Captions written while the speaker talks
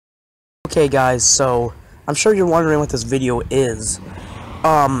Okay guys, so I'm sure you're wondering what this video is.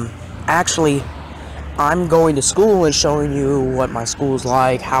 Actually, I'm going to school and showing you what my school's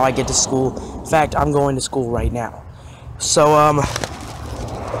like, how I get to school. In fact, I'm going to school right now. So,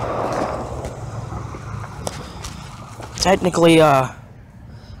 technically,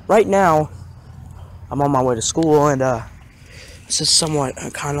 right now, I'm on my way to school, and, this is somewhat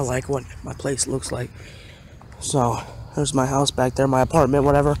kind of like what my place looks like. So, there's my house back there, my apartment,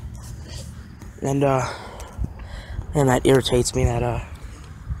 whatever. And that irritates me that,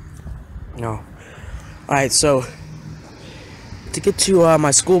 Alright, so, to get to, my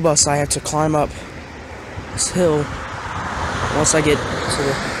school bus, I have to climb up this hill. Once I get to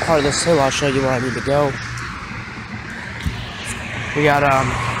the part of this hill, I'll show you where I need to go. We got,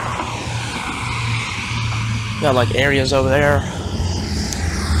 like, areas over there.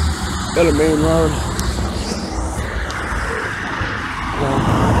 Got a main road.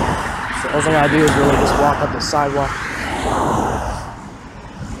 So all I gotta do is really just walk up the sidewalk.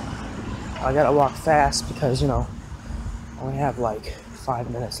 I gotta walk fast because, I only have like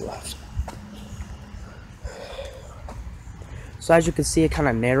 5 minutes left. So as you can see, it kind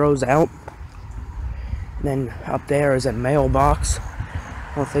of narrows out. And then up there is a mailbox.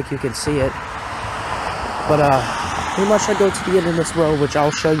 I don't think you can see it. But pretty much I go to the end of this road, which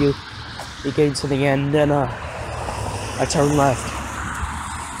I'll show you. You get to the end, then I turn left.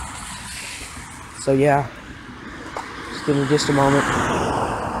 So yeah, just give me just a moment.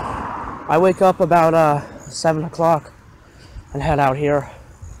 I wake up about 7 o'clock and head out here,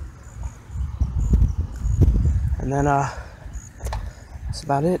 and then that's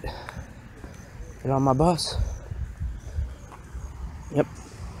about it. Get on my bus. Yep.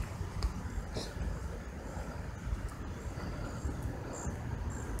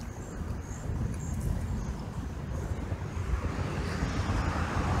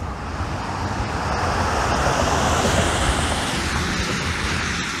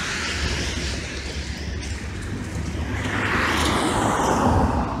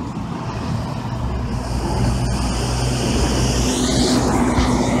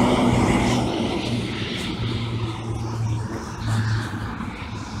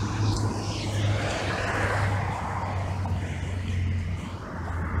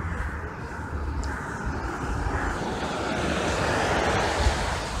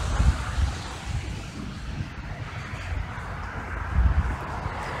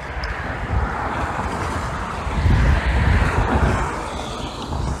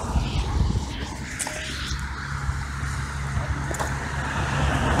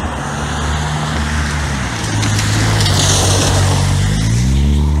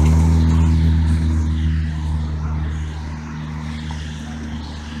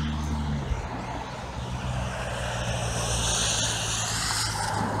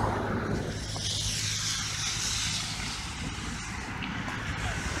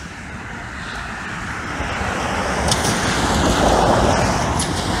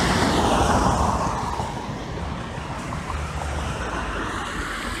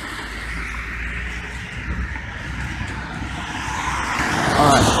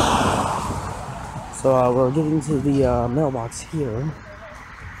 So we're getting to the mailbox here,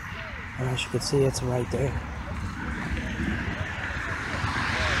 and as you can see, it's right there.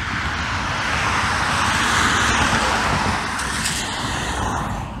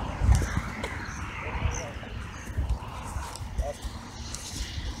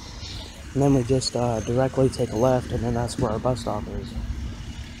 And then we just directly take a left, and then that's where our bus stop is.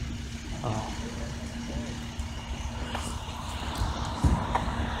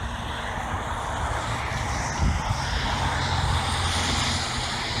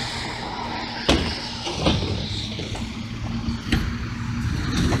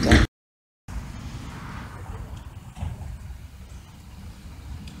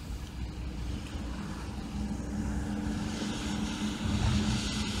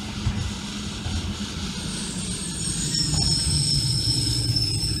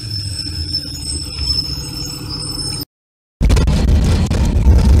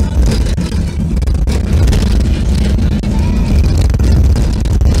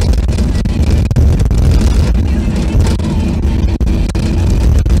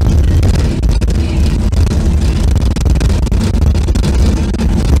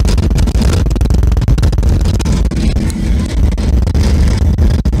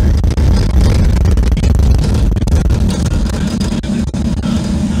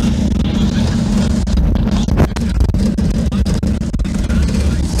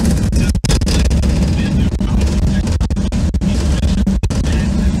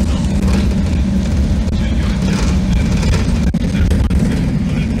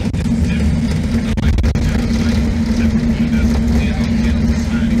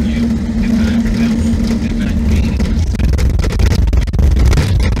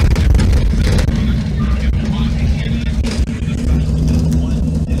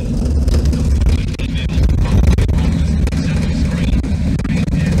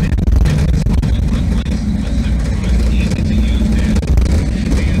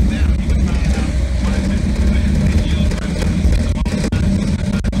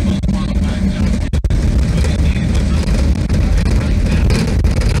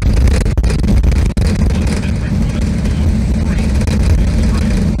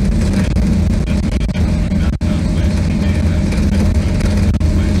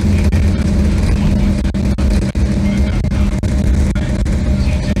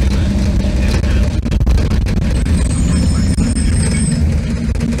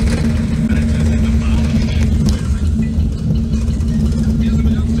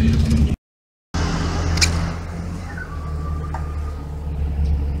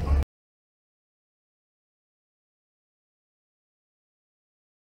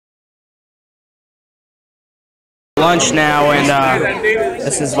 Lunch now, and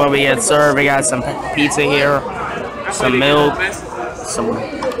this is what we get served. We got some pizza here, some milk, some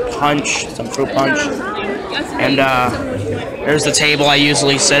punch, some fruit punch, and there's the table I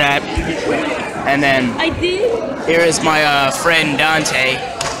usually sit at. And then here is my friend Dante,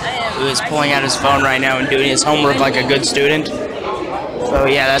 who is pulling out his phone right now and doing his homework like a good student. So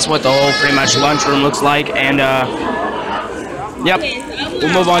yeah, that's what the whole pretty much lunchroom looks like. And yep,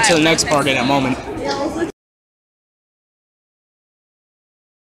 we'll move on to the next part in a moment.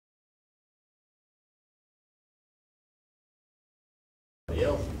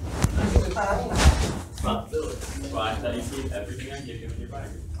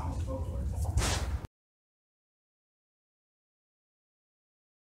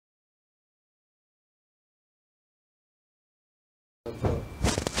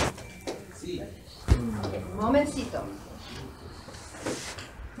 Momentito.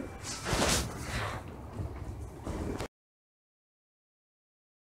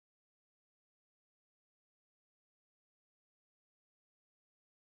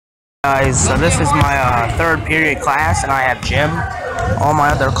 Guys, so this is my third period class, and I have gym. All my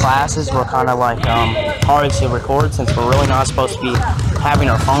other classes were kind of like hard to record since we're really not supposed to be having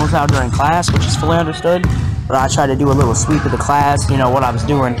our phones out during class, which is fully understood. But I tried to do a little sweep of the class, you know, what I was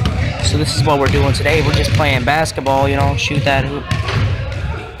doing. So this is what we're doing today. We're just playing basketball, you know, shoot that hoop.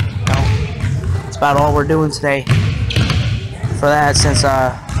 You know, that's about all we're doing today. For that, since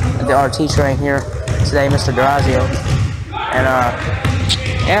our teacher ain't here today, Mr. Durazio. And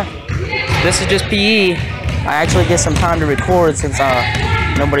yeah, this is just PE. I actually get some time to record since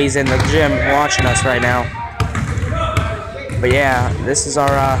nobody's in the gym watching us right now. But yeah, this is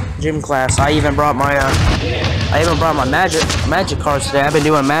our gym class. I even brought my magic cards today. I've been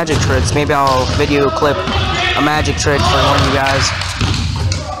doing magic tricks. Maybe I'll video clip a magic trick for one of you guys.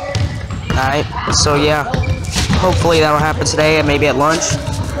 Alright, so yeah, hopefully that'll happen today and maybe at lunch.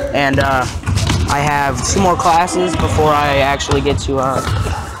 And I have 2 more classes before I actually get to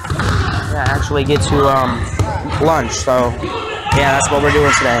lunch. So yeah, that's what we're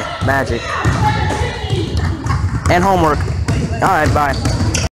doing today. Magic and homework. Alright, bye.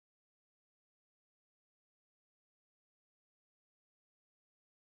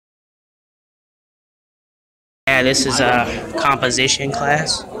 Yeah, this is a composition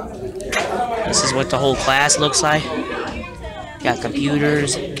class. This is what the whole class looks like. Got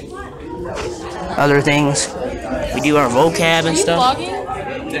computers, other things. We do our vocab and stuff.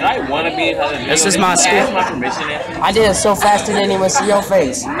 Did I want to be? This is my school. I did it so fast I didn't even see your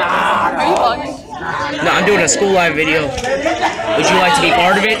face. Nah. Are you vlogging? No, I'm doing a school live video. Would you like to be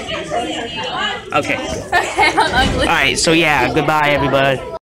part of it? Okay. Alright, so yeah, goodbye everybody.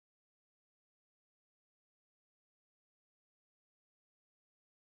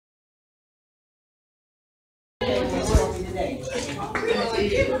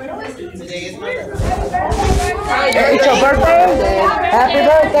 It's your birthday? Happy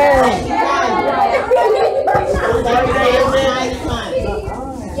birthday!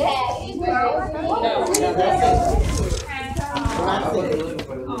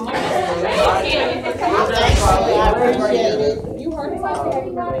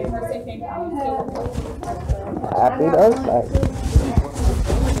 Happy birthday.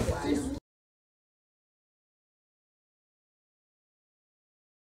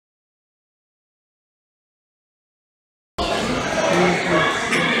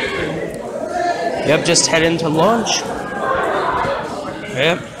 Yep, just heading to lunch.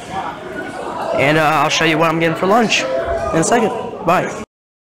 Yep. And I'll show you what I'm getting for lunch in a second. Bye.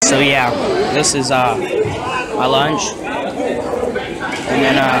 So yeah, this is my lunch. And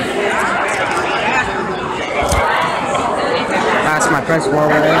then that's my principal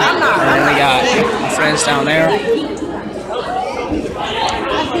over there. And then we got my friends down there.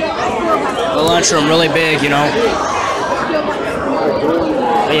 The lunchroom really big, you know.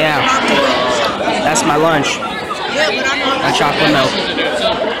 But yeah. That's my lunch. My chocolate milk.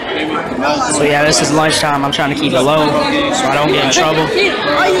 So yeah, this is lunchtime. I'm trying to keep it low so I don't get in trouble.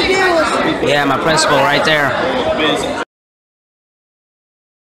 Yeah, my principal right there.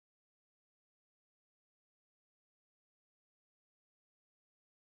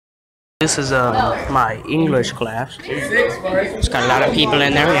 This is my English class. It's got a lot of people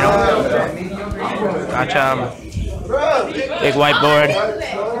in there, you know. Got big whiteboard.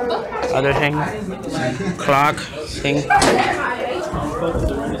 Other thing, clock thing,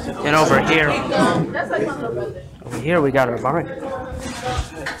 and over here we got our line,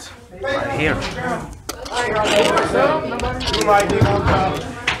 right here.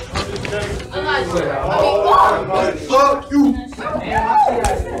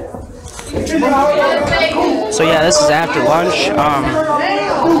 So yeah, this is after lunch.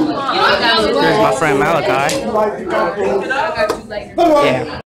 There's my friend Malachi.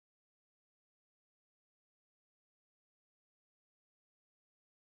 Yeah.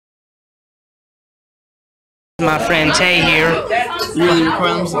 My friend Tay here. You really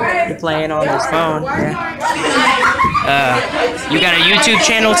recording them? You're playing on his phone. Yeah. You got a YouTube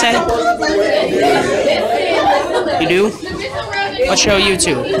channel, Tay? You do? What's your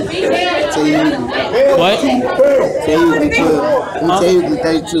YouTube? What?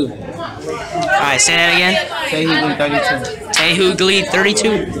 Tay32. Alright, say that again. Tay32. Tay Hoogly 32.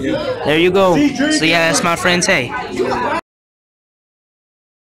 There you go. So yeah, that's my friend Tay.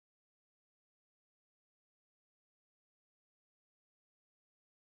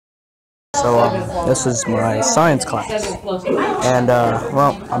 So this is my science class, and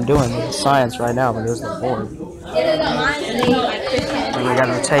well, I'm doing science right now, but there's no board. And we got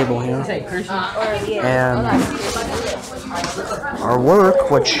our table here, and our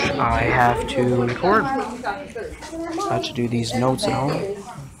work, which I have to record. I have to do these notes at home.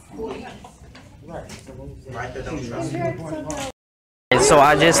 So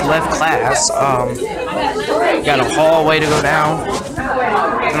I just left class. Got a hallway to go down,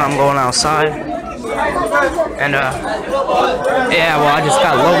 and I'm going outside. And yeah, well, I just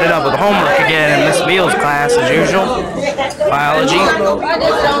got loaded up with homework again in Miss Beal's class as usual, biology.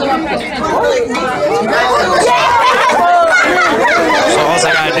 So all I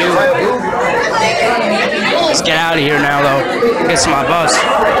gotta do is get out of here now, though. Get to my bus.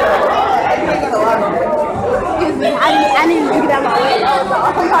 I need to get out of my way.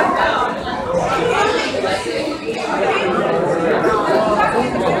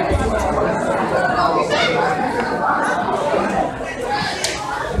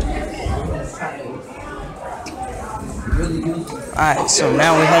 Alright, so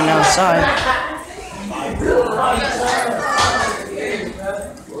now we're heading outside.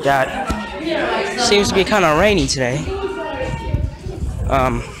 Seems to be kind of rainy today.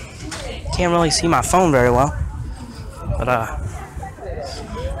 Can't really see my phone very well. But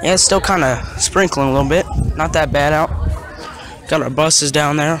yeah, it's still kind of sprinkling a little bit. Not that bad out. Got our buses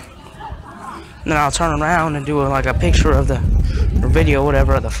down there. And then I'll turn around and do like a picture of or video,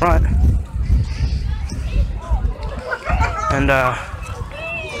 whatever, of the front. And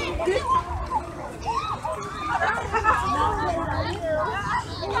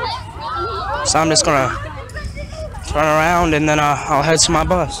so I'm just gonna turn around and then I'll head to my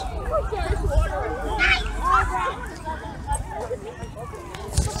bus.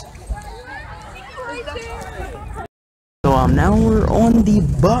 So now we're on the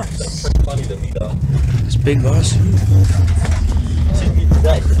bus. This big bus.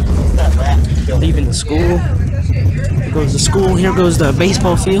 Leaving the school. Here goes the school. Here goes the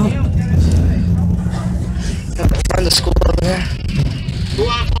baseball field. Got the front of the school over there.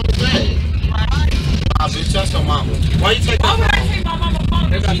 Why you take that?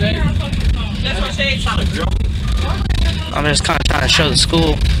 I'm just kind of trying to show the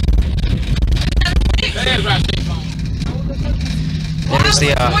school. There's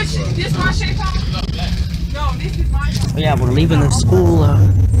the yeah, we're leaving the school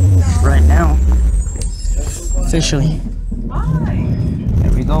right now. Officially.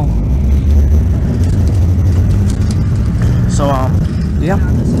 There we go. So yeah.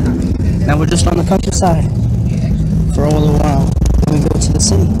 Now we're just on the countryside for a little while. Then we go to the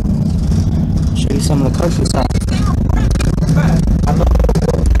city. Show you some of the countryside.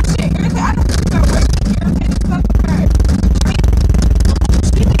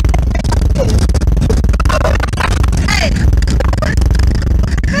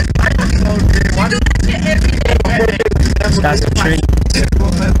 Got some trees.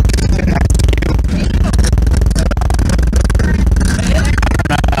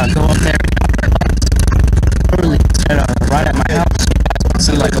 Go up there early instead of right at my house.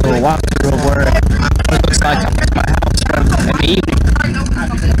 See like a little walkthrough of where it looks like I'm at my house in the evening.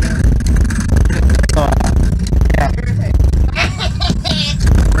 So yeah.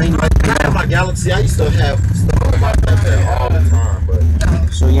 My Galaxy, I used to have stuff on my iPad all the time, but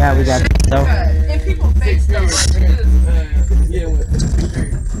so yeah, we got stuff.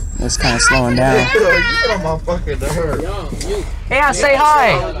 It's kind of slowing down. Yeah, say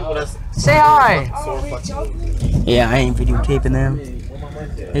hi. Say hi. Yeah, I ain't videotaping them.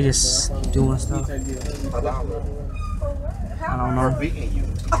 They just doing stuff. I don't know.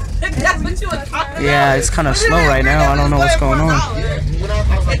 Yeah, it's kind of slow right now. I don't know what's going on.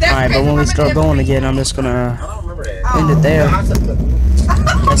 Alright, but when we start going again, I'm just gonna end it there.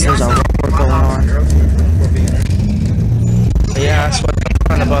 Guess there's a report going on. But yeah, that's what the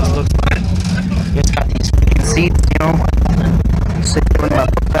front of the bus looks like. It's got these seats, you know. Sit here with my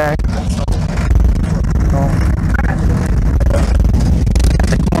book bag.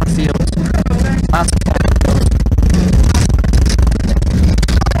 The cornfields. Lots of cornfields.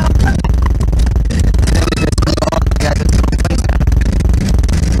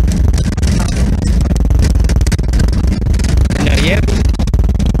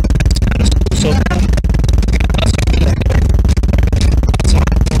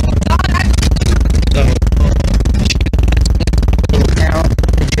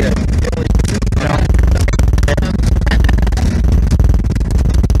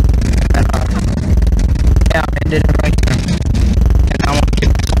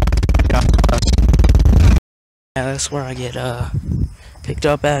 That's where I get picked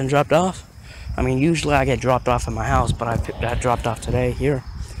up at and dropped off. I mean, usually I get dropped off at my house, but I got dropped off today here.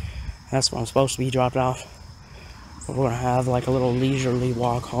 That's where I'm supposed to be dropped off. We're gonna have like a little leisurely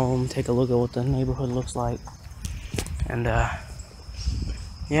walk home, take a look at what the neighborhood looks like, and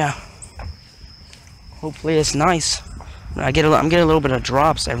yeah, hopefully it's nice. I'm getting a little bit of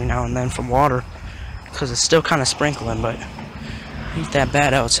drops every now and then from water because it's still kind of sprinkling, but ain't that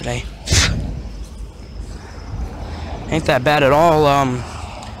bad out today. Ain't that bad at all.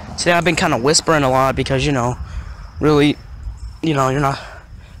 Today I've been kind of whispering a lot because, you know, really, you know, you're not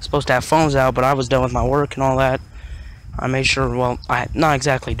supposed to have phones out, but I was done with my work and all that. I made sure, well, not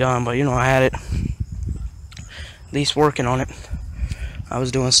exactly done, but, you know, I had it, at least working on it. I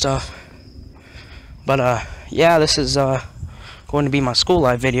was doing stuff. But, yeah, this is, going to be my school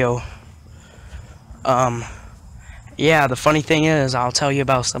life video. Yeah, the funny thing is, I'll tell you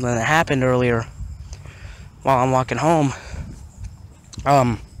about something that happened earlier while I'm walking home.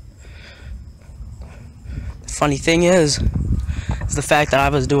 The funny thing is the fact that I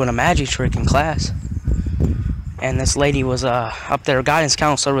was doing a magic trick in class, and this lady was up there, guidance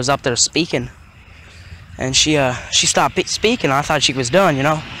counselor was up there speaking, and she stopped speaking. I thought she was done, you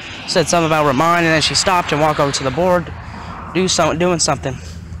know, said something about remind, and then she stopped and walked over to the board, doing something.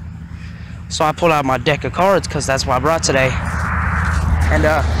 So I pulled out my deck of cards because that's what I brought today, and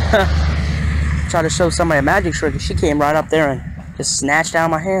try to show somebody a magic trick, and she came right up there and just snatched out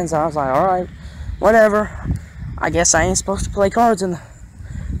of my hands. I was like, alright, whatever, I guess I ain't supposed to play cards and,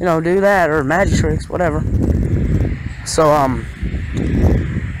 you know, do that, or magic tricks, whatever. So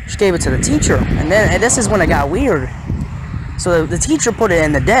she gave it to the teacher, and this is when it got weird. So the teacher put it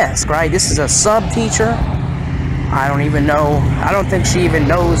in the desk, right? This is a sub teacher. I don't even know, I don't think she even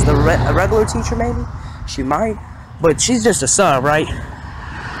knows the regular teacher. Maybe she might, but she's just a sub, right?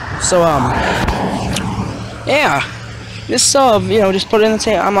 So yeah, this sub, you know, just put it in the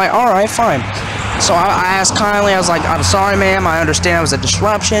table. I'm like, alright, fine. So I asked kindly, I was like, I'm sorry, ma'am, I understand it was a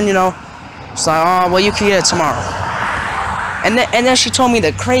disruption, you know. She's like, oh, well, you can get it tomorrow. And then she told me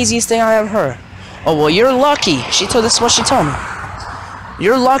the craziest thing I ever heard. Oh, well, you're lucky. This is what she told me.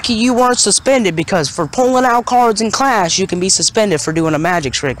 You're lucky you weren't suspended, because for pulling out cards in class, you can be suspended for doing a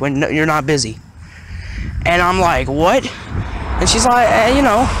magic trick when you're not busy. And I'm like, what? And she's like, you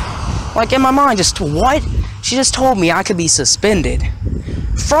know, like in my mind, just what? She just told me I could be suspended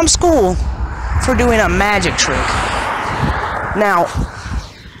from school for doing a magic trick. Now,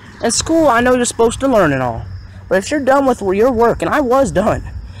 in school, I know you're supposed to learn and all, but if you're done with your work, and I was done,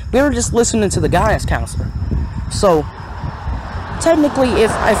 we were just listening to the guidance counselor. So technically,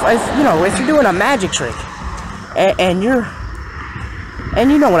 if you know, if you're doing a magic trick, and you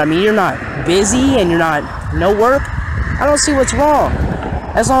know what I mean, you're not busy and you're not no work, I don't see what's wrong.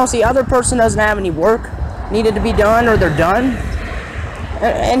 As long as the other person doesn't have any work needed to be done, or they're done.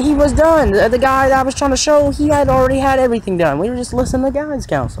 And he was done. The guy that I was trying to show, he had already had everything done. We were just listening to the guidance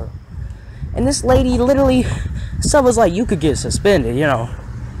counselor. And this lady literally, sub was like, you could get suspended, you know.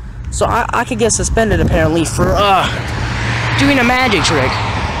 So I could get suspended apparently for doing a magic trick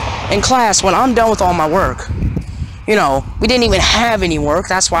in class when I'm done with all my work. You know, we didn't even have any work.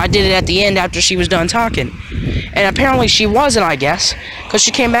 That's why I did it at the end after she was done talking. And apparently she wasn't, I guess, because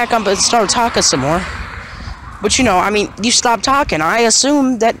she came back up and started talking some more. But, you know, I mean, you stopped talking. I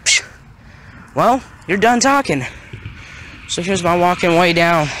assumed that, well, you're done talking. So here's my walking way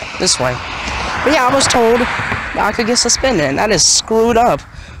down this way. But yeah, I was told that I could get suspended, and that is screwed up.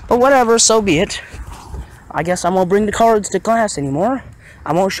 But whatever, so be it. I guess I won't bring the cards to class anymore.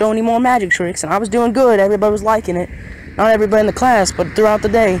 I won't show any more magic tricks, and I was doing good. Everybody was liking it. Not everybody in the class, but throughout the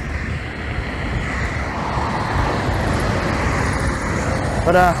day.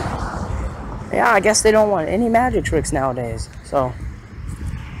 But, yeah, I guess they don't want any magic tricks nowadays. So,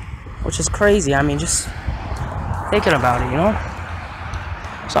 which is crazy. I mean, just thinking about it, you know?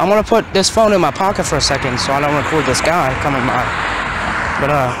 So I'm gonna put this phone in my pocket for a second so I don't record this guy coming by.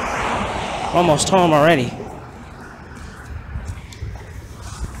 But, We're almost home already.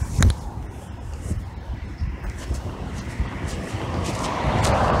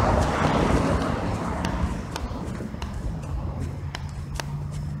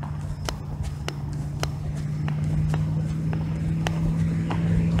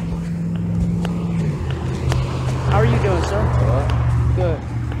 How are you doing, sir? Good.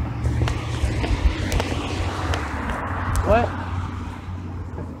 What?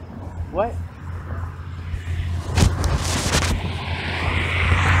 What?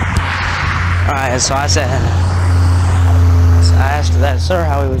 Alright, so I asked that sir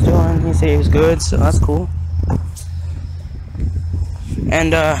how he was doing. He said he was good, so that's cool.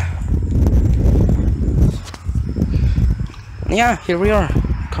 And yeah, here we are.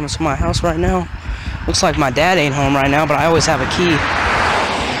 Coming to my house right now. Looks like my dad ain't home right now, but I always have a key.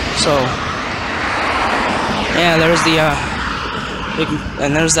 So yeah, there's the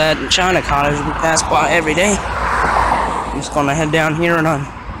and there's that China cottage we pass by every day. I'm just gonna head down here and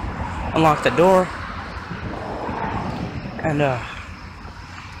unlock the door. And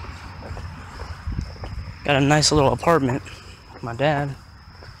got a nice little apartment with my dad.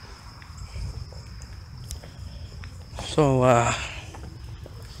 So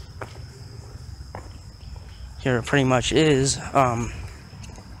here it pretty much is. I'm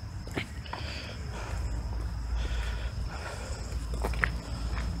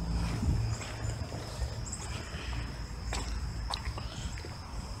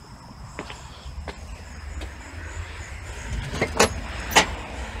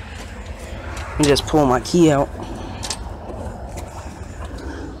just pulling my key out.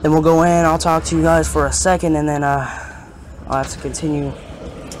 Then we'll go in. I'll talk to you guys for a second, and then I'll have to continue.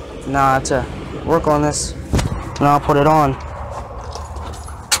 Now I have to work on this, and I'll put it on.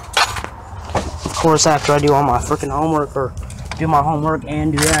 Of course, after I do all my freaking homework, or do my homework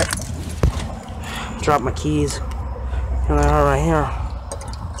and do that, drop my keys. Here they are right here.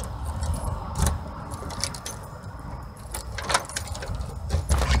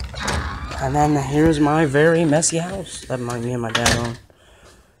 And then here's my very messy house that me and my dad own.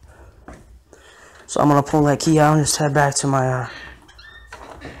 So I'm gonna pull that key out and just head back to my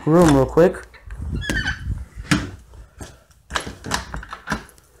room real quick.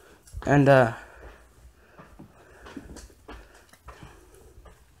 And yeah,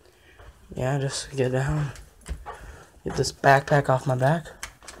 just get down, get this backpack off my back,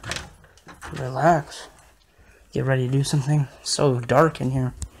 relax, get ready to do something. It's so dark in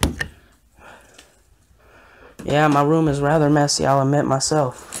here. Yeah, my room is rather messy, I'll admit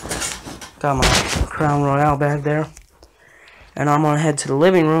myself. Got my Crown Royale back there. And I'm gonna head to the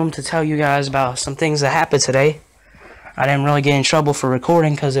living room to tell you guys about some things that happened today. I didn't really get in trouble for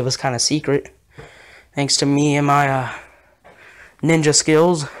recording because it was kind of secret. Thanks to me and my ninja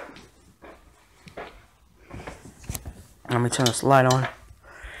skills. Let me turn this light on.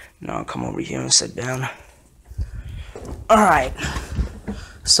 Now I'll come over here and sit down. Alright.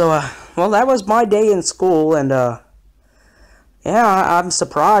 So, well, that was my day in school, and, yeah, I'm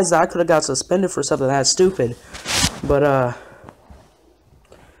surprised I could have got suspended for something that stupid. But,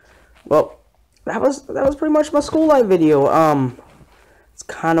 well, that was pretty much my school life video. It's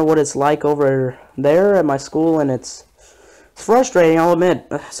kind of what it's like over there at my school, and it's frustrating, I'll admit.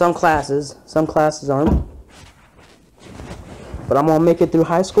 Some classes aren't. But I'm gonna make it through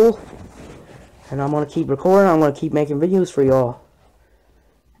high school, and I'm gonna keep recording. I'm gonna keep making videos for y'all.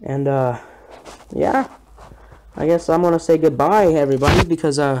 And, yeah, I guess I'm gonna say goodbye, everybody,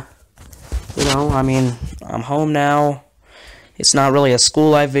 because, you know, I mean, I'm home now. It's not really a school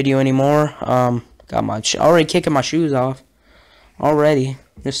life video anymore. Got my, already kicking my shoes off. Already.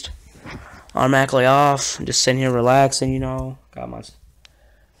 Just automatically off. Just sitting here relaxing, you know. Got my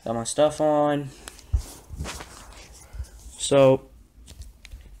stuff on. So,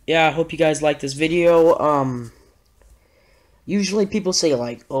 yeah, I hope you guys like this video. Usually people say,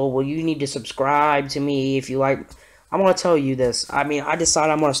 like, oh, well, you need to subscribe to me if you like. I'm going to tell you this. I mean, I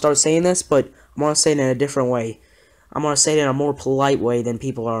decided I'm going to start saying this, but I'm going to say it in a different way. I'm going to say it in a more polite way than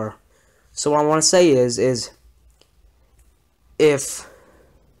people are. So what I want to say is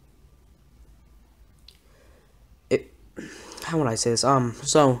how would I say this?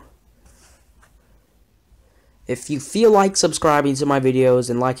 So, if you feel like subscribing to my videos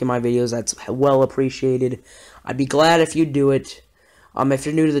and liking my videos, that's well appreciated. I'd be glad if you do it. If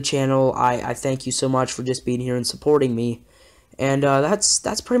you're new to the channel, I thank you so much for just being here and supporting me. And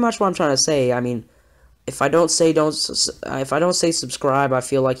that's pretty much what I'm trying to say. I mean, if I don't say subscribe, I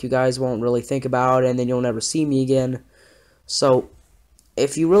feel like you guys won't really think about it, and then you'll never see me again. So,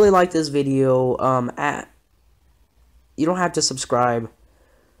 if you really like this video, you don't have to subscribe,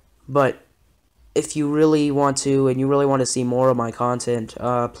 but if you really want to, and you really want to see more of my content,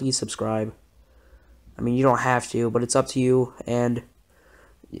 please subscribe. I mean, you don't have to, but it's up to you, and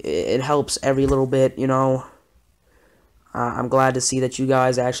it helps every little bit, you know. I'm glad to see that you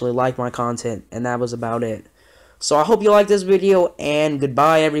guys actually like my content, and that was about it. So I hope you liked this video, and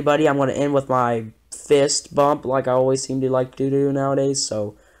goodbye, everybody. I'm going to end with my fist bump, like I always seem to like to do nowadays.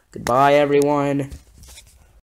 So goodbye, everyone.